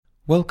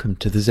Welcome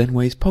to the Zen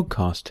Ways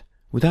podcast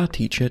with our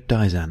teacher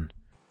Daizan.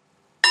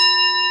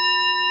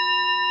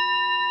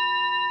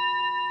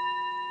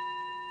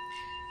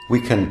 We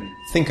can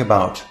think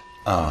about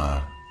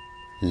our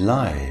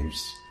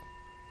lives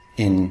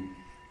in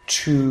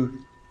two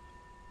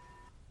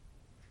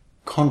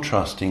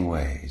contrasting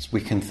ways.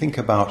 We can think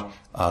about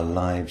our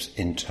lives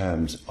in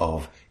terms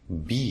of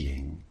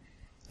being,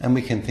 and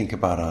we can think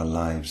about our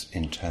lives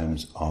in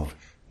terms of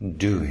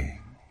doing.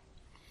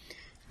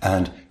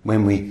 And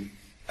when we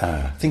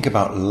think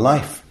about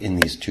life in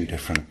these two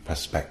different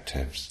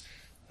perspectives,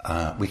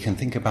 we can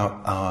think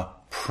about our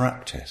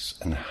practice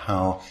and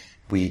how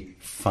we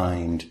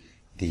find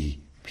the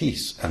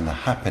peace and the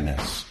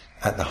happiness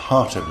at the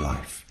heart of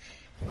life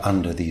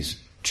under these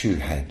two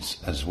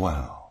heads as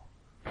well.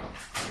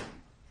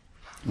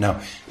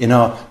 Now, in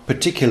our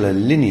particular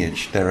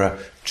lineage, there are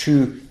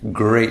two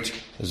great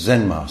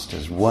Zen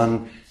masters.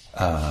 One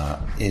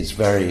is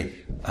very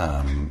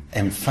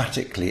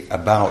emphatically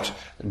about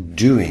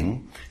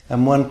doing,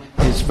 and one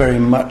is very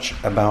much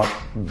about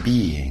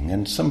being.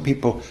 And some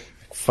people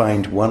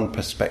find one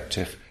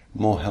perspective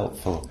more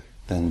helpful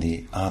than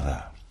the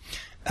other.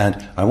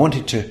 And I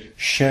wanted to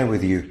share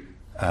with you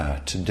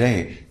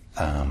today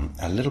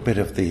a little bit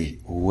of the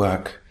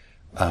work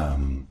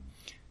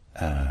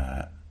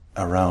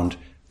around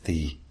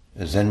the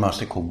Zen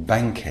master called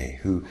Bankei,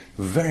 who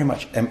very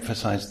much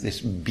emphasized this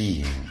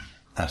being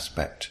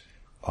aspect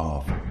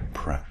of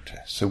practice.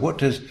 So what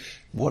does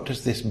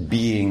this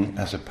being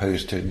as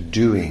opposed to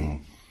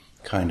doing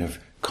kind of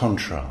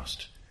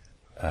contrast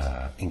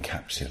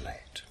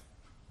encapsulate?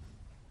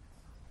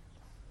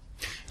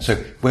 So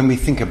when we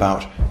think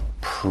about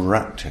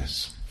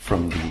practice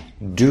from the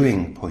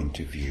doing point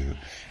of view,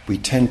 we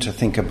tend to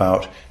think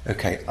about,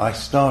 okay, I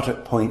start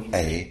at point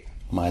A,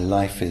 my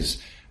life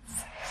is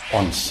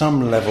on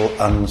some level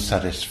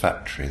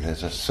unsatisfactory.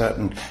 There's a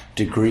certain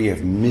degree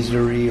of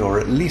misery,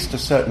 or at least a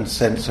certain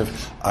sense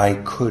of I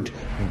could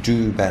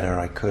do better,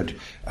 I could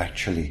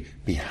actually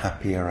be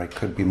happier, I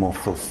could be more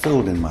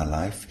fulfilled in my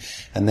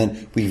life. And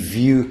then we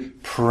view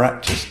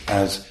practice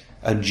as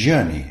a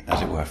journey,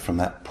 as it were, from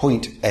that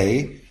point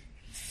A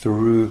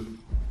through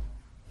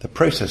the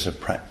process of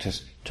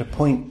practice to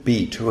point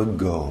B, to a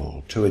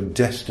goal, to a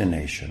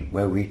destination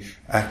where we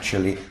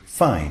actually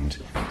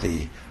find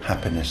the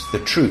happiness, the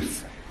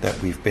truth that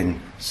we've been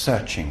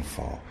searching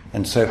for.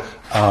 And so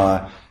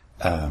our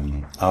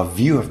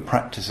view of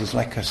practice is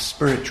like a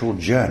spiritual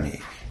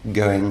journey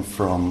going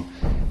from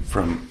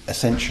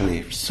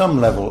essentially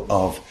some level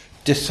of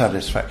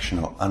dissatisfaction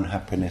or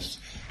unhappiness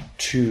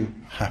to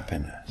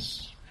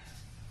happiness.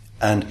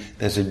 And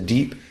there's a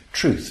deep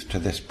truth to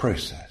this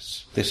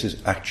process. This is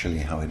actually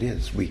how it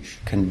is. We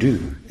can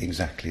do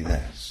exactly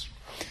this.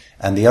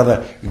 And the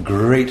other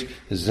great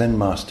Zen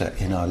master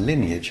in our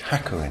lineage,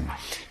 Hakuin,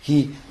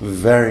 he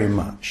very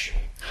much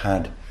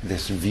had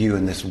this view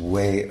and this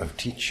way of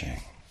teaching.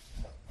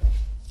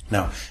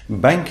 Now,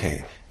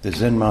 Bankei, the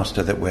Zen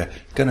master that we're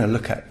going to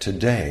look at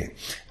today,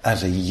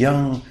 as a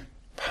young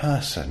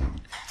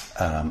person,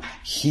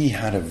 he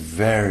had a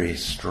very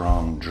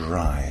strong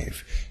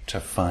drive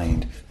to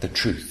find the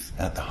truth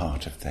at the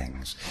heart of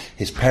things.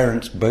 His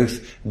parents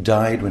both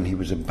died when he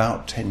was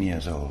about 10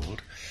 years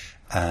old,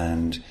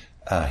 and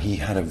he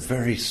had a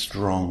very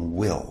strong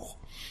will.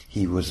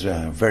 He was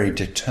a very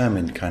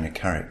determined kind of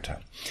character,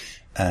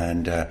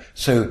 and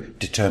so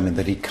determined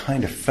that he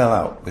kind of fell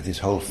out with his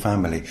whole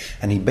family,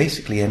 and he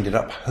basically ended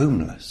up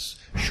homeless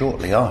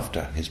shortly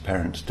after his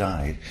parents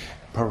died.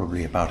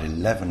 Probably about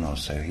 11 or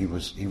so, he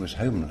was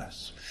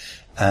homeless,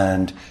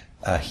 and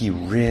he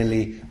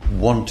really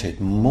wanted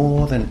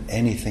more than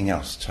anything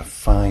else to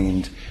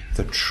find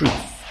the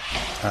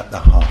truth at the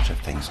heart of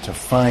things, to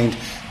find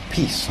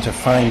peace, to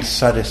find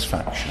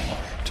satisfaction,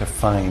 to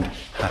find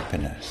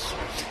happiness.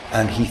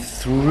 And he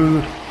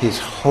threw his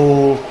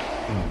whole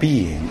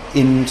being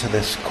into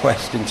this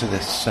quest, into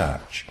this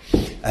search.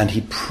 And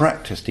he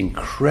practiced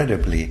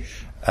incredibly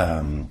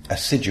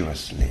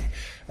assiduously.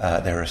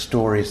 There are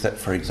stories that,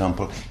 for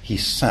example, he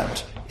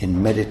sat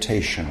in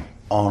meditation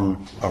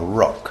on a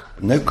rock,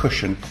 no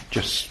cushion,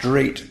 just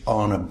straight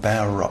on a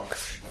bare rock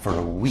for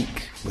a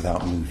week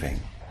without moving.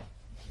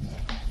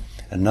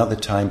 Another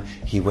time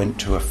he went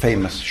to a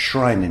famous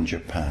shrine in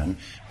Japan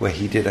where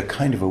he did a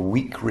kind of a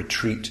week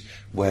retreat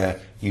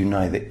where you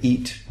neither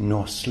eat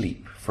nor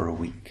sleep for a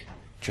week,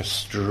 just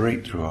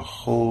straight through a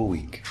whole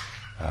week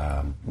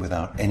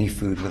without any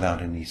food,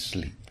 without any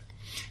sleep.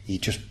 He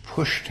just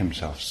pushed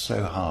himself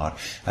so hard.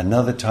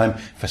 Another time,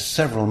 for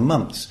several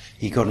months,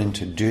 he got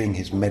into doing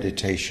his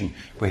meditation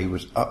where he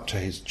was up to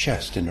his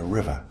chest in a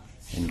river,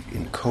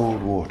 in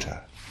cold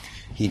water.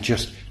 He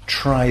just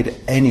tried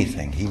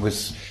anything. He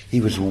was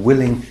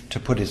willing to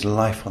put his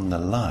life on the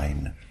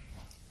line.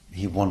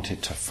 He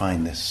wanted to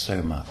find this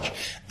so much.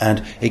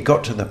 And it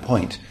got to the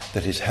point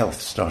that his health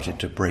started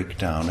to break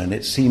down. And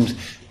it seems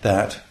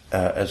that,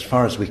 as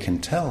far as we can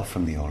tell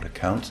from the old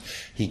accounts,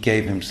 he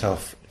gave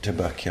himself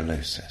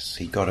tuberculosis.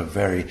 He got a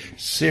very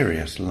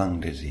serious lung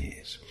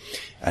disease.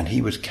 And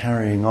he was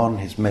carrying on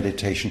his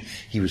meditation.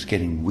 He was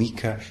getting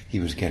weaker. He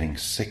was getting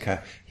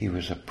sicker. He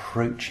was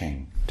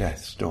approaching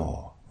death's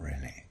door,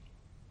 really.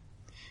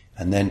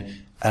 And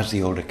then, as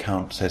the old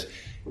account says,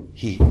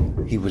 he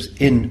was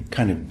in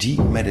kind of deep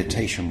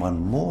meditation one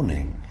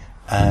morning,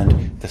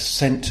 and the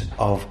scent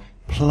of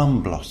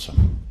plum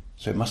blossom,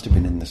 so it must have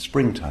been in the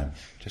springtime,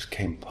 just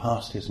came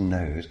past his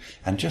nose,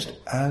 and just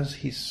as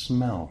he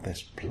smelled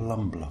this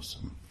plum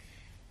blossom,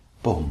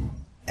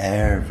 boom,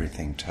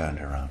 everything turned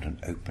around and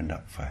opened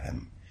up for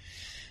him.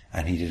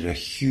 And he did a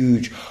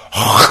huge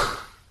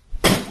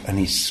and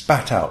he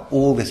spat out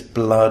all this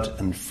blood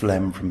and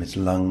phlegm from his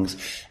lungs,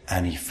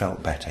 and he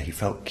felt better. He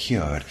felt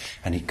cured,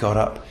 and he got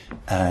up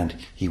and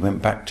he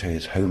went back to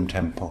his home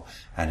temple,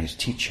 and his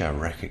teacher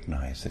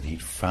recognized that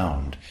he'd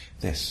found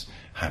this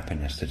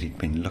happiness that he'd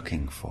been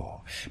looking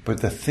for.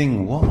 But the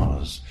thing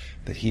was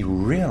that he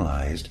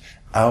realized,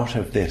 out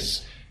of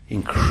this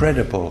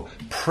incredible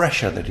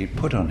pressure that he'd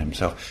put on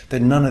himself,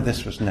 that none of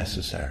this was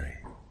necessary.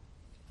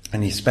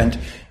 And he spent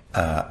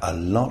a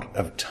lot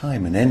of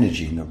time and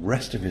energy in the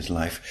rest of his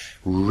life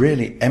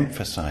really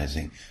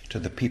emphasizing to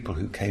the people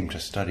who came to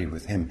study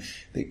with him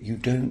that you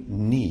don't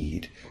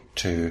need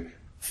to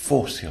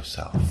force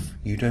yourself.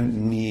 You don't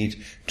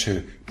need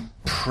to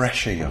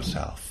pressure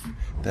yourself.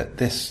 That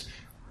this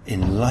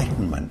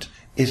enlightenment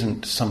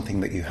isn't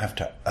something that you have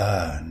to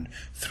earn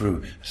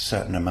through a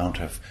certain amount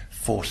of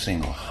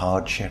forcing or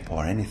hardship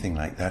or anything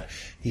like that.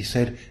 He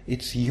said,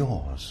 it's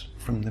yours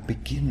from the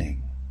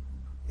beginning.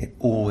 It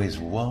always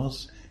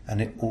was, and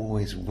it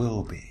always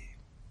will be.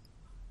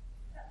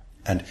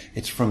 And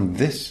it's from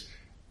this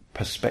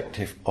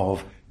perspective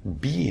of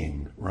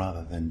being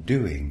rather than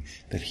doing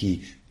that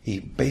he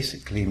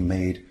basically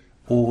made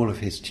all of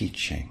his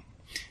teaching.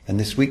 And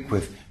this week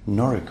with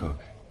Noriko,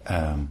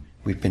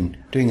 we've been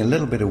doing a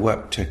little bit of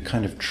work to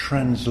kind of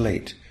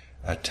translate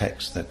a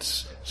text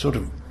that's sort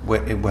of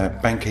where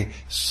Bankei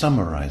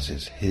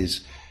summarizes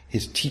his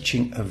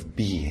teaching of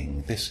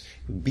being, this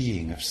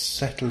being of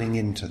settling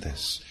into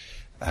this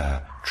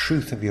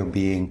truth of your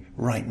being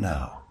right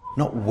now,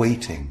 not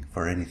waiting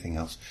for anything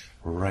else,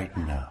 right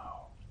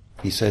now.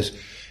 He says,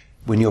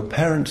 when your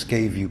parents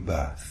gave you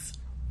birth,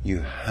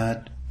 you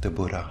had the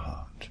Buddha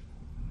heart.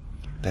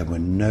 There were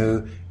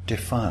no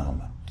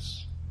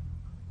defilements.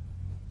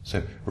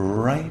 So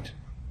right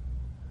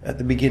at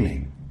the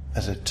beginning,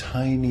 as a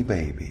tiny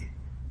baby,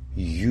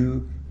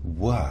 you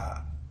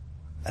were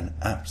an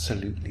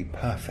absolutely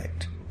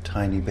perfect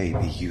tiny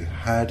baby. You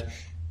had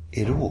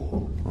it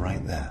all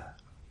right there.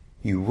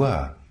 You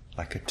were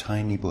like a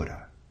tiny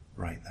Buddha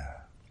right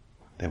there.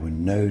 There were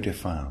no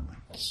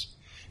defilements.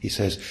 He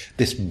says,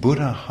 this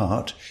Buddha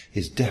heart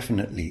is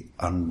definitely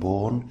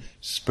unborn,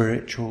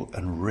 spiritual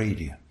and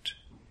radiant.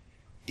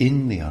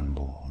 In the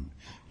unborn,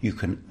 you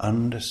can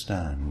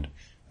understand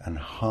and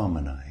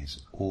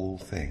harmonize all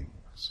things.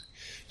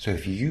 So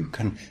if you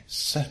can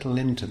settle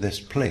into this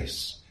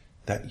place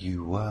that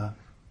you were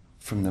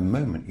from the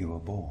moment you were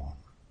born,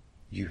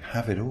 you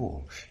have it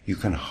all. You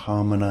can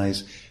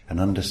harmonize and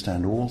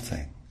understand all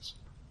things.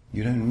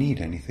 You don't need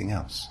anything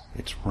else.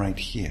 It's right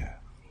here.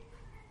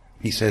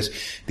 He says,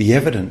 the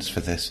evidence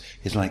for this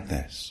is like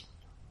this.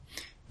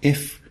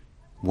 If,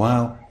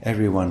 while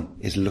everyone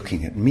is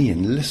looking at me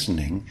and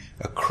listening,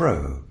 a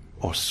crow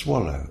or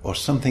swallow or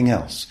something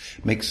else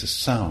makes a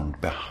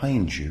sound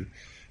behind you,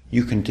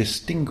 you can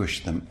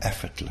distinguish them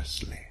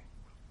effortlessly.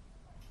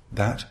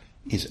 That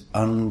is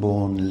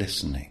unborn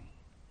listening.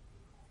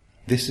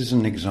 This is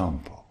an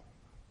example.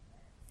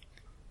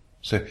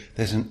 So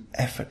there's an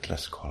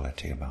effortless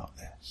quality about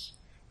this.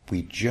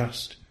 We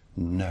just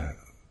know.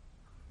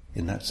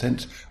 In that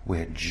sense,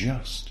 we're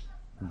just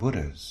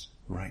Buddhas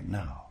right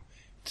now.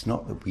 It's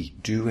not that we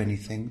do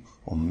anything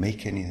or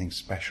make anything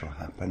special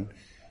happen.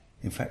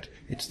 In fact,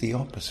 it's the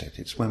opposite.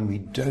 It's when we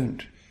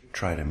don't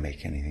try to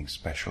make anything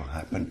special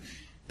happen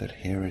that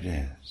here it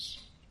is.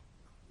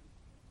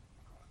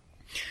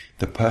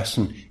 The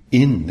person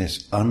in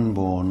this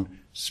unborn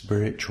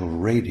spiritual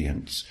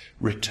radiance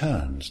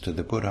returns to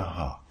the Buddha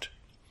heart.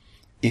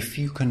 If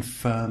you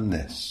confirm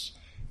this,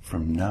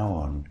 from now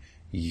on,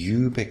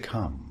 you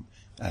become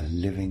a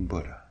living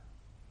Buddha.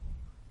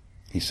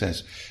 He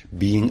says,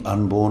 being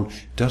unborn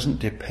doesn't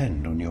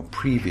depend on your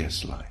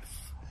previous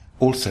life.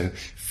 Also,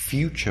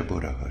 future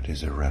Buddhahood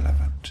is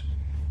irrelevant.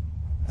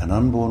 An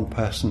unborn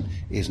person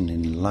is an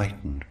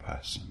enlightened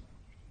person.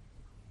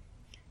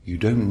 You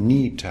don't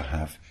need to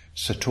have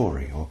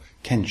satori or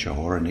kensho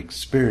or an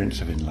experience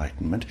of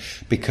enlightenment,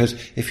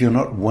 because if you're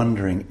not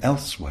wandering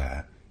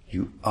elsewhere,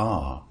 you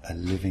are a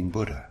living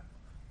Buddha.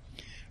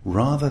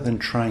 Rather than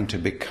trying to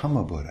become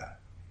a Buddha,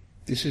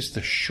 this is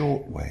the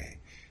short way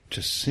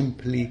to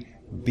simply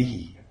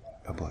be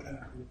a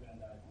Buddha.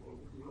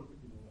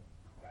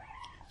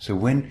 So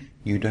when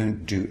you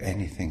don't do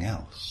anything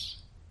else,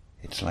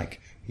 it's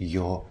like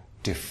your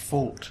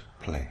default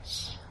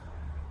place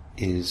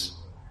is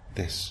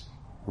this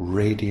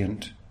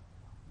radiant,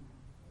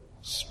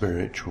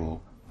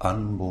 spiritual,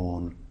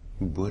 unborn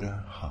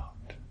Buddha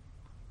heart.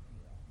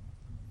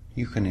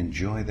 You can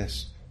enjoy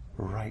this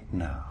right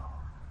now.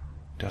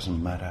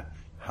 Doesn't matter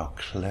how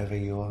clever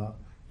you are,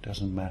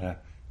 doesn't matter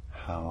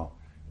how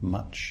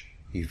much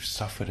you've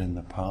suffered in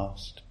the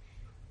past,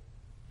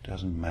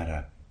 doesn't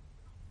matter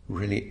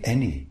really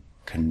any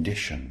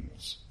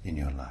conditions in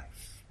your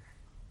life.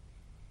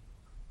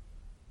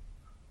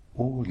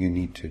 All you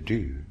need to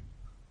do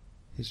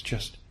is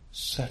just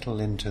settle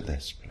into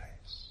this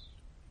place.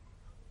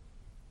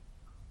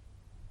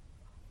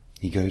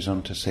 He goes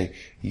on to say,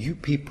 you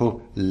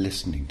people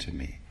listening to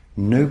me,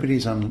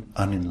 nobody's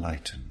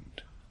unenlightened.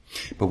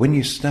 But when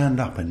you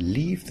stand up and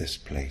leave this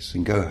place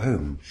and go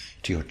home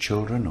to your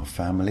children or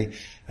family,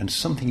 and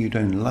something you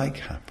don't like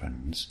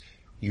happens,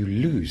 you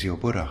lose your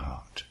Buddha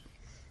heart.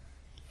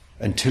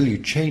 Until you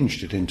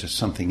changed it into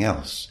something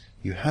else,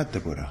 you had the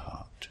Buddha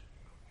heart.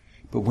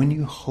 But when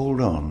you hold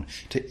on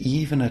to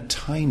even a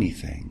tiny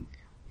thing,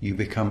 you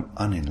become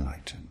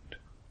unenlightened.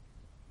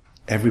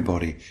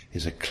 Everybody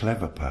is a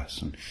clever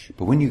person,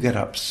 but when you get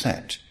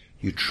upset,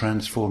 you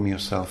transform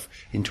yourself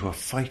into a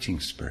fighting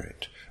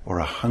spirit or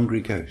a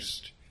hungry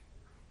ghost.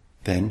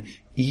 Then,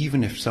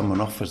 even if someone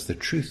offers the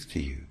truth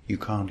to you, you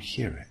can't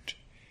hear it.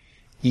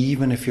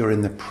 Even if you're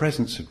in the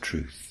presence of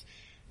truth,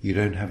 you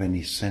don't have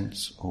any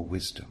sense or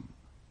wisdom.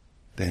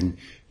 Then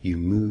you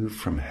move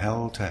from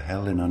hell to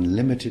hell in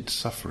unlimited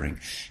suffering,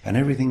 and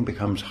everything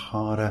becomes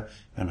harder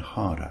and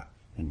harder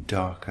and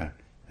darker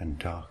and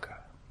darker.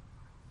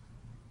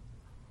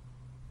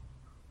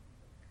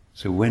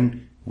 So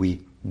when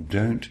we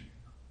don't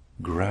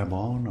grab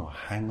on or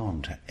hang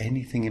on to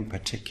anything in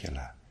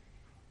particular,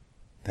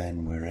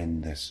 then we're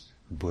in this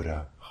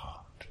Buddha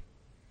heart.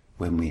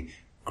 When we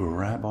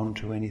grab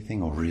onto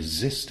anything or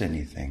resist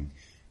anything,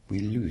 we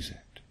lose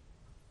it.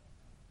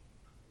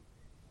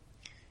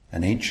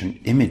 An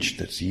ancient image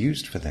that's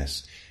used for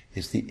this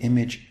is the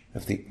image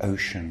of the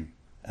ocean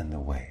and the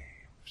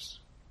waves.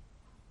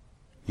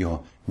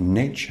 Your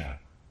nature,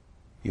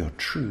 your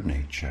true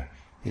nature,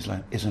 is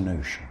an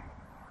ocean.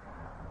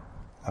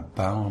 A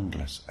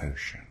boundless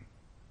ocean,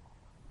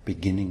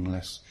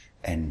 beginningless,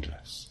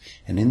 endless.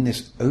 And in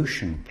this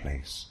ocean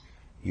place,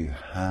 you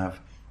have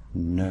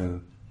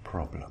no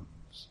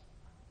problems.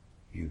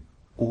 You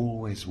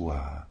always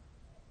were,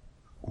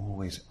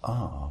 always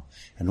are,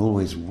 and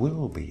always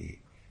will be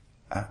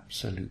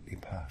absolutely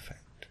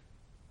perfect.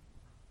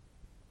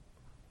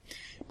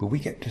 But we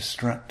get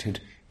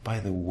distracted by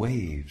the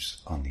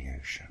waves on the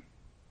ocean.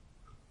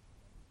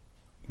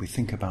 We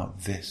think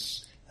about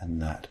this and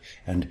that,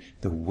 and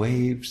the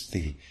waves,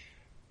 the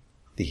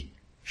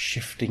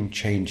shifting,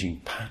 changing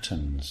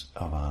patterns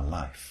of our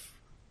life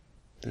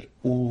that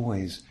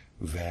always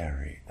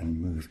vary and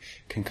move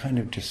can kind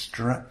of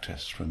distract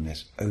us from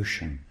this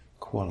ocean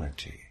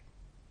quality.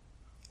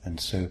 And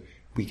so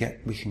we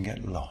can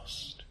get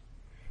lost.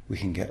 We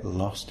can get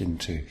lost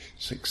into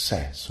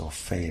success or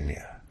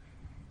failure.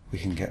 We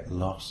can get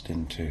lost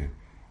into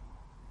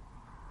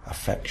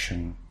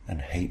affection and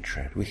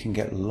hatred. We can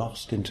get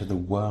lost into the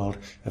world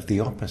of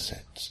the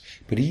opposites.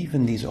 But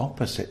even these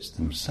opposites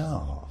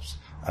themselves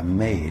are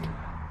made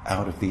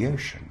out of the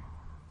ocean,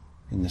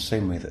 in the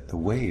same way that the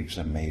waves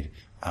are made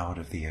out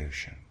of the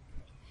ocean.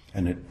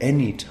 And at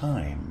any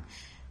time,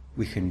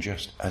 we can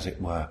just, as it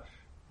were,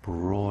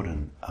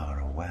 broaden our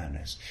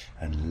awareness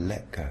and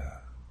let go.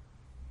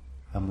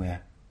 And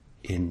we're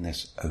in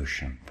this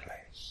ocean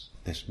place,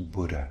 this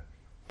Buddha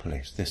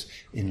place, this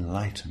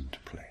enlightened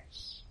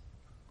place.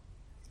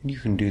 And you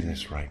can do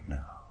this right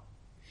now.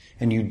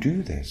 And you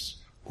do this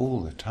all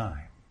the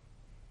time.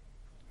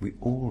 We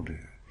all do.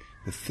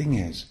 The thing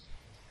is,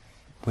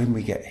 when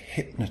we get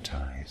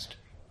hypnotized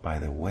by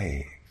the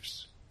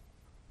waves,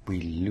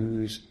 we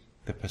lose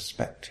the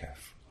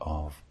perspective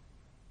of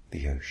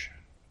the ocean.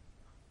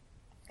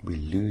 We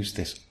lose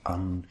this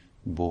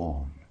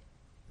unborn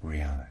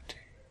reality.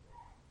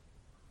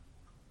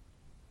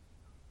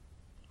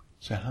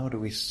 So how do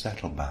we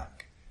settle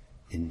back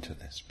into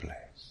this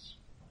place?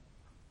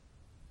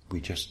 We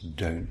just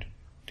don't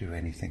do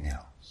anything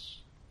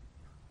else.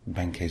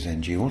 Bankei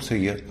Zenji also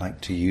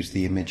like to use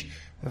the image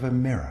of a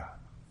mirror.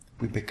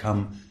 We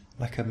become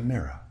like a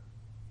mirror.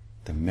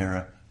 The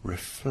mirror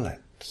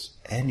reflects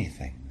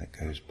anything that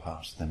goes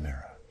past the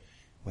mirror,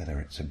 whether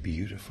it's a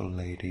beautiful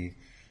lady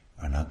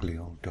or an ugly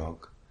old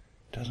dog,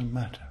 doesn't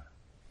matter.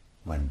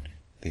 When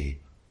the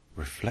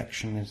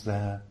reflection is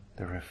there,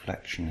 the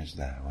reflection is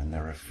there. When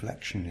the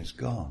reflection is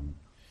gone,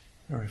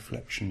 the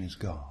reflection is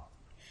gone.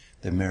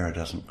 The mirror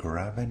doesn't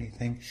grab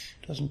anything,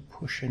 doesn't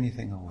push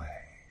anything away.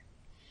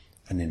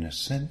 And in a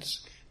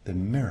sense, the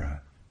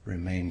mirror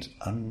remains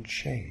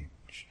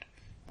unchanged,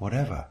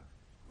 whatever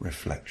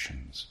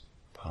reflections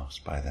pass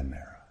by the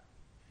mirror.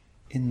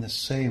 In the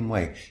same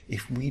way,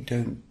 if we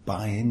don't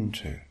buy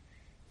into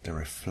the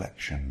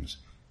reflections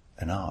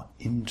in our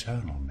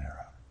internal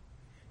mirror,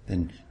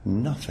 then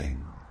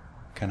nothing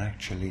can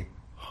actually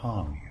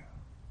harm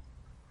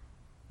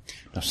you.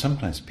 Now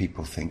sometimes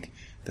people think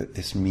that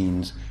this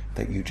means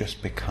that you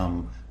just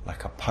become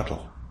like a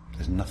puddle.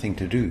 There's nothing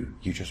to do.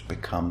 You just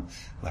become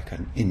like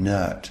an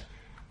inert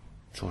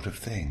sort of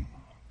thing.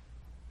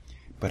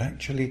 But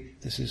actually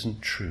this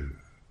isn't true.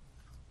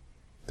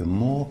 the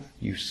more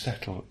you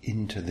settle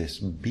into this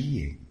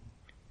being,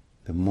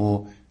 the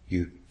more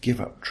you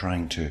give up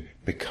trying to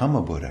become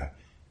a Buddha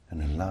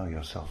and allow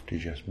yourself to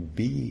just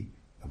be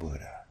a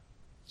Buddha.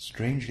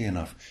 Strangely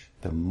enough,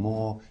 the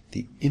more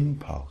the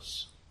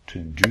impulse to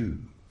do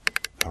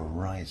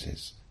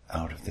arises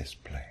out of this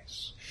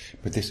place.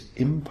 But this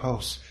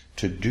impulse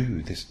to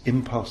do, this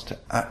impulse to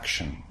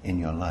action in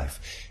your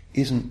life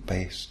isn't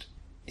based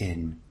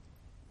in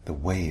the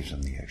waves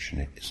on the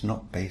ocean. It's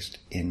not based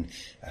in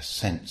a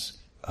sense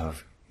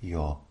of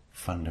your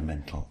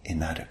fundamental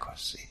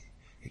inadequacy.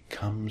 It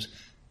comes,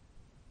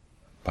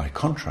 by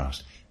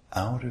contrast,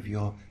 out of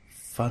your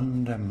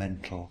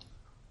fundamental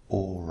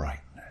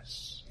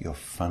all-rightness, your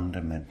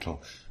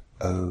fundamental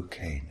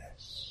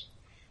okayness.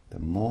 The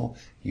more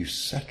you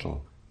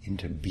settle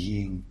into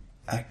being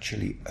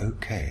actually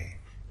okay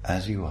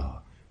as you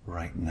are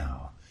right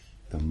now,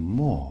 the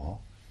more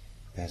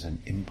there's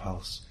an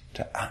impulse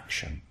to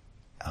action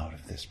out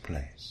of this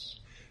place.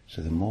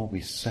 So the more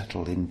we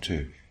settle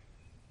into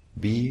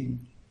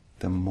being,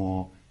 the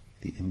more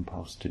the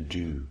impulse to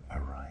do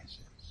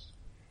arises.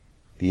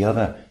 The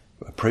other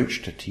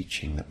approach to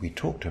teaching that we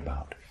talked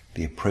about,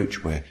 the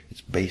approach where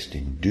it's based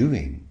in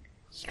doing,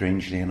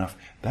 strangely enough,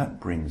 that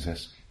brings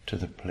us to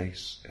the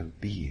place of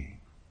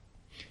being.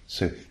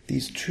 So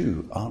these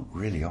two aren't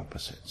really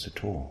opposites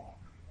at all.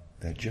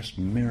 They're just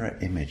mirror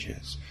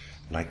images,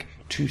 like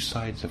two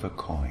sides of a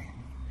coin,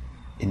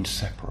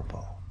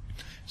 inseparable.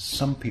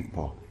 Some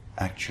people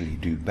actually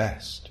do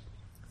best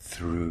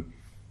through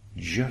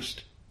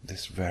just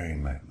this very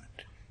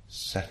moment,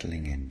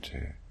 settling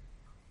into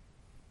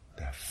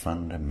their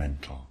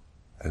fundamental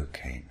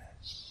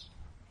okayness.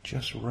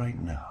 Just right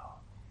now,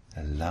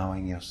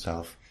 allowing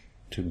yourself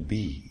to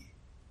be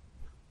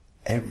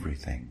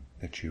everything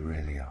that you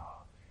really are,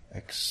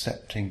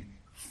 accepting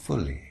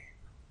fully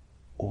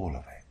all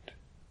of it.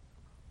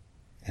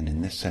 And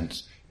in this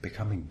sense,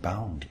 becoming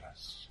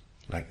boundless,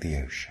 like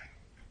the ocean.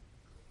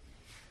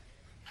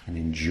 And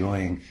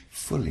enjoying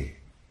fully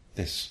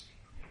this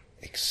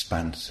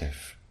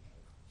expansive,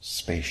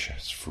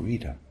 spacious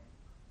freedom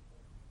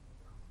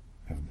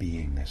of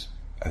being this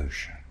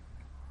ocean.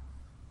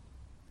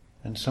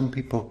 And some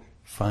people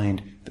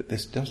find that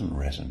this doesn't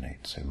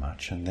resonate so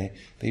much, and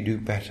they do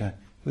better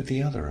with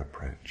the other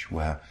approach,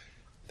 where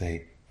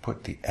they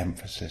put the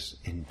emphasis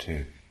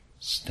into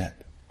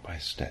step by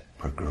step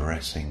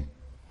progressing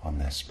on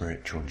their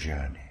spiritual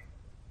journey.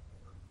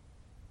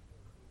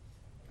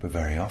 But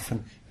very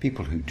often,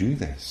 people who do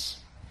this,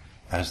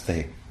 as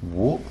they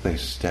walk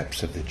those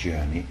steps of the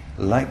journey,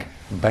 like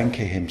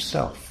Bankei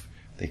himself,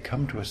 they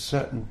come to a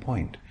certain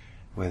point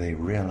where they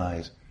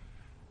realize,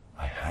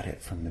 I had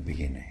it from the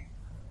beginning.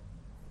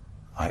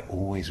 I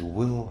always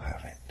will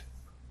have it.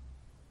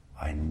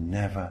 I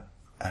never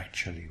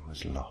actually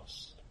was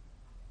lost.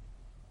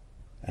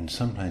 And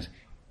sometimes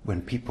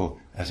when people,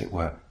 as it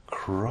were,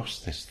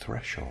 cross this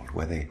threshold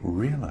where they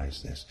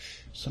realize this,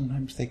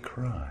 sometimes they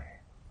cry,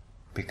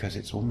 because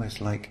it's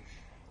almost like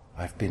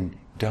I've been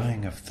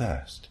dying of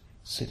thirst,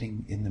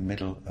 sitting in the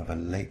middle of a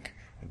lake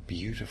of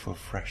beautiful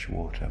fresh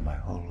water my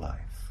whole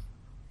life.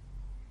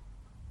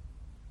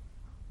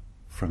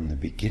 From the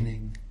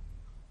beginning,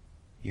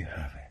 you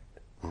have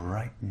it.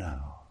 Right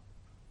now,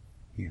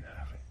 you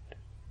have it.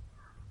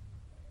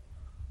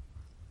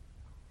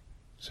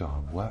 So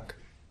our work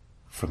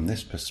from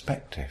this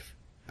perspective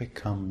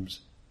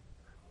becomes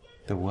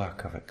the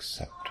work of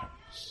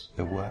acceptance,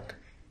 the work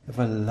of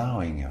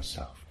allowing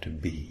yourself to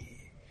be.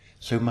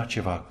 So much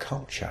of our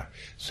culture,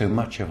 so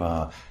much of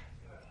our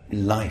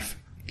life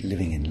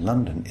living in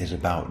London is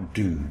about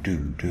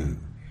do.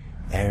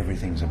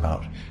 Everything's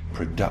about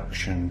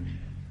production,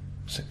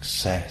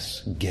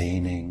 success,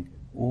 gaining,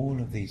 all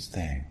of these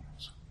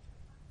things.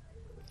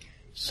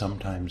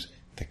 Sometimes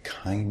the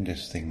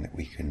kindest thing that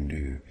we can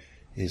do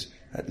is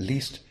at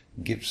least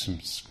give some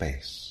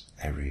space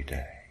every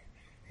day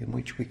in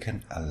which we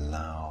can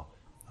allow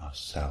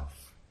ourselves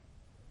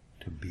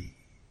to be.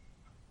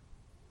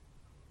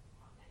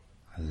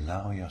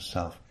 Allow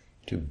yourself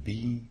to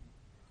be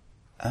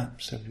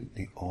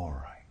absolutely all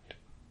right,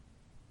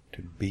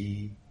 to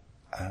be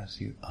as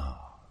you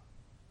are,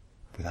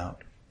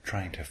 without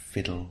trying to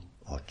fiddle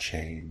or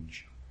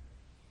change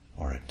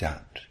or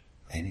adapt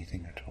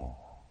anything at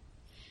all.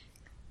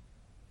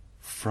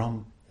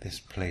 From this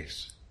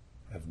place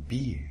of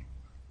being,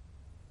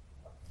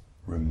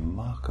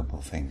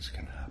 remarkable things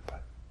can happen.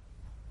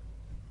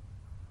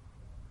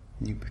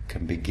 You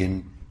can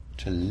begin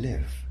to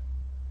live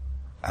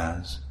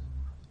as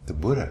the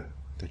Buddha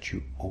that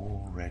you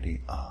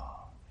already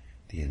are,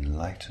 the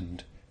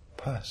enlightened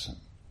person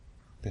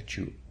that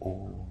you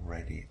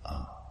already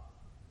are.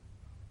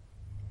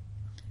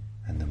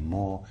 And the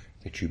more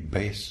that you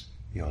base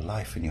your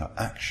life and your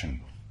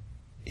action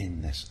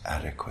in this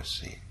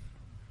adequacy,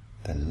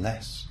 the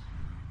less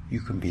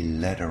you can be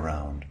led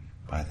around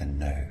by the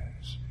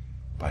nose,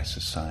 by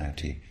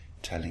society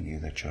telling you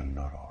that you're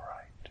not all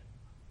right.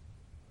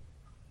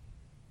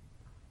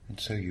 And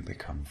so you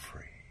become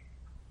free.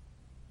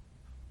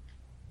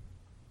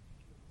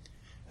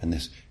 And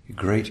this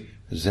great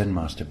Zen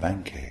master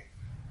Bankei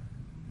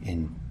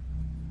in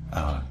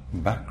our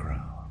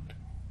background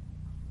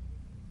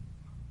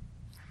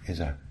is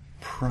a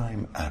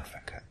prime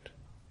advocate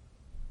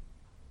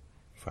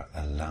for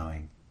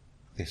allowing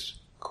this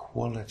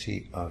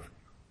quality of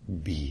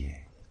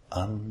being,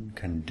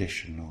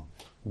 unconditional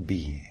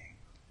being,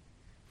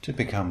 to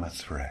become a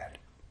thread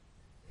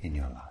in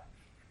your life.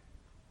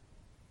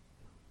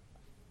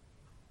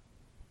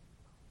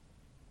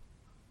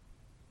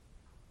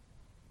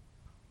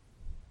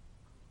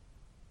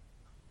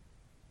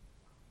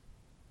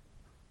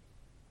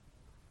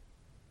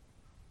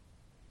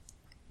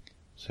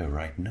 So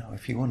right now,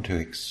 if you want to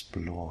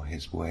explore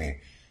his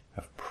way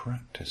of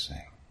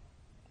practicing,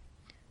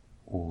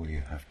 all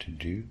you have to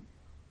do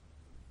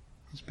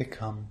is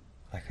become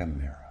like a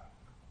mirror,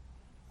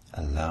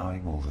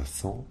 allowing all the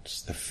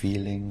thoughts, the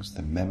feelings,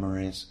 the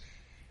memories,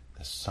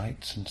 the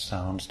sights and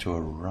sounds to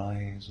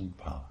arise and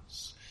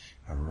pass,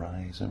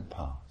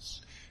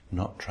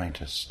 not trying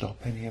to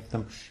stop any of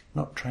them,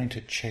 not trying to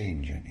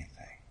change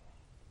anything,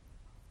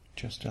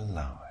 just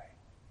allowing.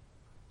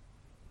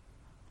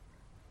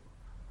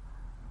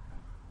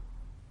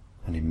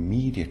 And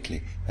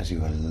immediately, as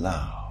you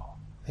allow,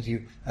 as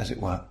you, as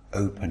it were,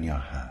 open your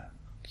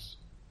hands,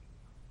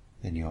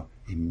 then you're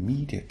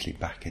immediately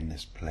back in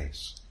this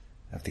place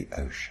of the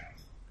ocean,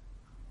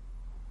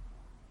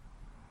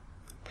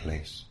 the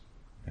place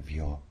of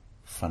your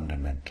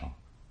fundamental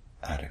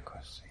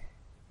adequacy.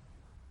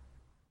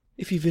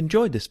 If you've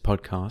enjoyed this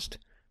podcast,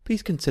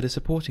 please consider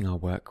supporting our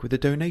work with a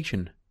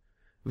donation.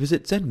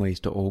 Visit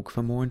zenways.org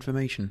for more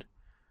information.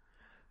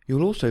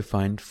 You'll also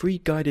find free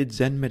guided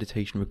Zen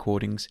meditation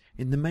recordings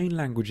in the main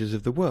languages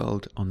of the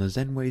world on the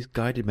Zenways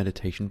Guided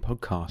Meditation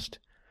podcast.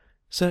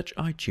 Search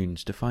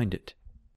iTunes to find it.